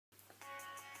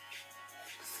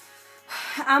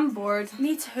I'm bored.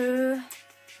 Me too.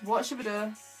 What should we do? Do you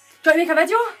want to make a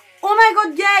video? Oh my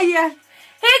god, yeah.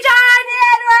 Hey Jan! Hey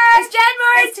Edward! It's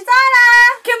Jenwardx! It's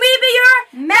Jedonnaxx! Can we be your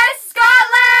Miss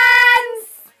Scotland?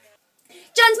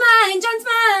 John's mine, John's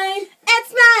mine.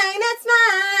 It's mine, it's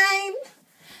mine.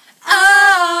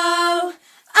 Oh,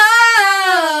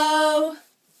 oh.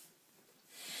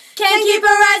 Can't keep her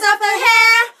eyes off her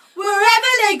hair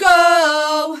wherever they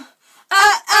go.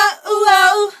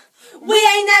 Oh. We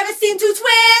ain't never seen two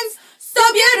twins so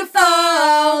beautiful.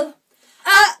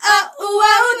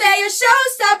 Oh, they are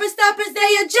showstoppers,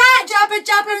 they are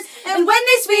jobbers. And when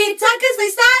they sweet talkers, they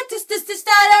start to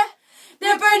stutter.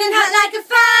 They're burning hot like a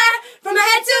fire from her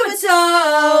head to her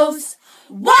toes.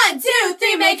 1, 2,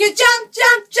 3, make it jump,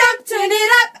 turn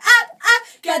it up.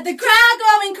 Got the crowd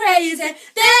going crazy.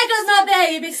 There goes my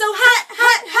baby, so hot.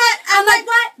 I'm like,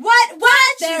 what?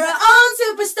 They're our own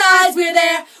superstars. We're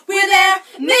there,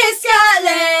 Miss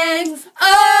Scotland.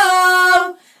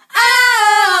 Oh,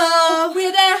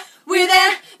 we're there,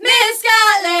 Miss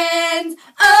Scotland.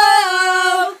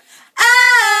 Oh.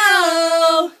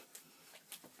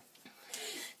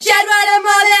 Jedward, I'm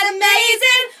more than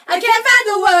amazing. I can't find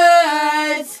the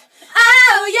words.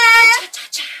 Oh yeah.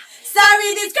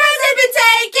 Sorry, these girls have been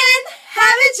taken.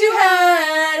 Haven't you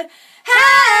heard?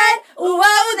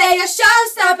 Whoa, they are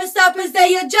showstoppers,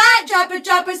 they are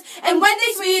droppers. And when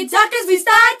they sweet talkers, we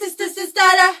start to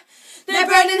stutter. They're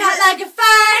burning hot like a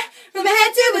fire from her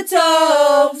head to her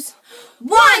toes. 1,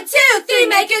 2, 3,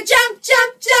 make it jump,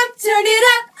 turn it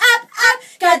up.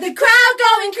 Got the crowd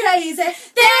going crazy.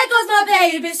 There goes my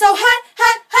baby, so hot.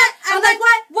 I'm like,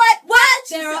 what?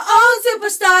 They're our own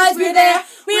superstars. We're there,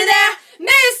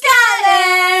 Miss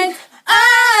Scotland.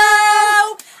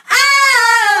 Oh,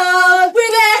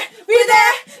 we're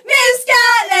there, Miss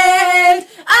Scotland.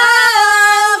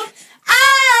 Oh,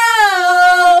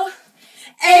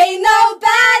 ain't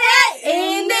nobody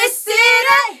in this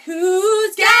city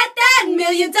who's got that $1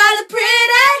 million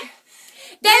pretty.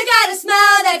 They've got a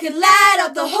smile that could light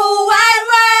up the whole wide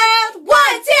world. 1,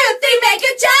 2, 3, make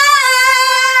a jump.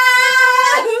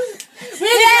 We're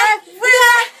there,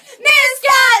 Miss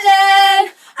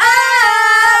Scotland.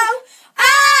 Oh,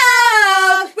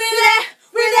 we're there,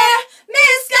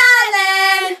 Miss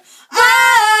Scotland.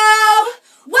 Oh,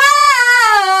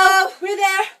 whoa, we're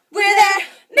there,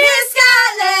 Miss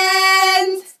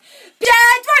Scotland.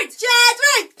 Jedwardx.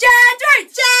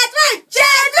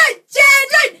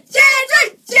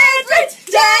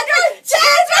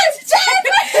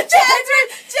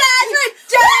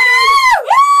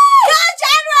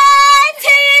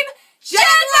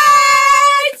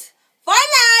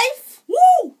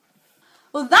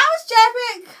 Well, that was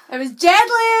Jedwardx. It was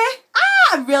Jedly.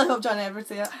 I really hope John ever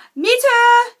see it. Me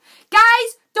too.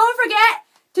 Guys, don't forget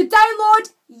to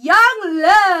download Young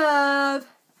Love.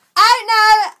 Out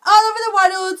now, all over the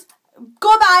world.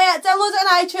 Go buy it, download it on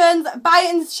iTunes, buy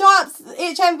it in shops,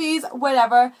 HMVs,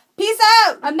 whatever. Peace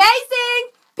out.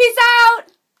 Amazing. Peace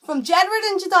out. From Jedward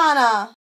and Jedonnaxx.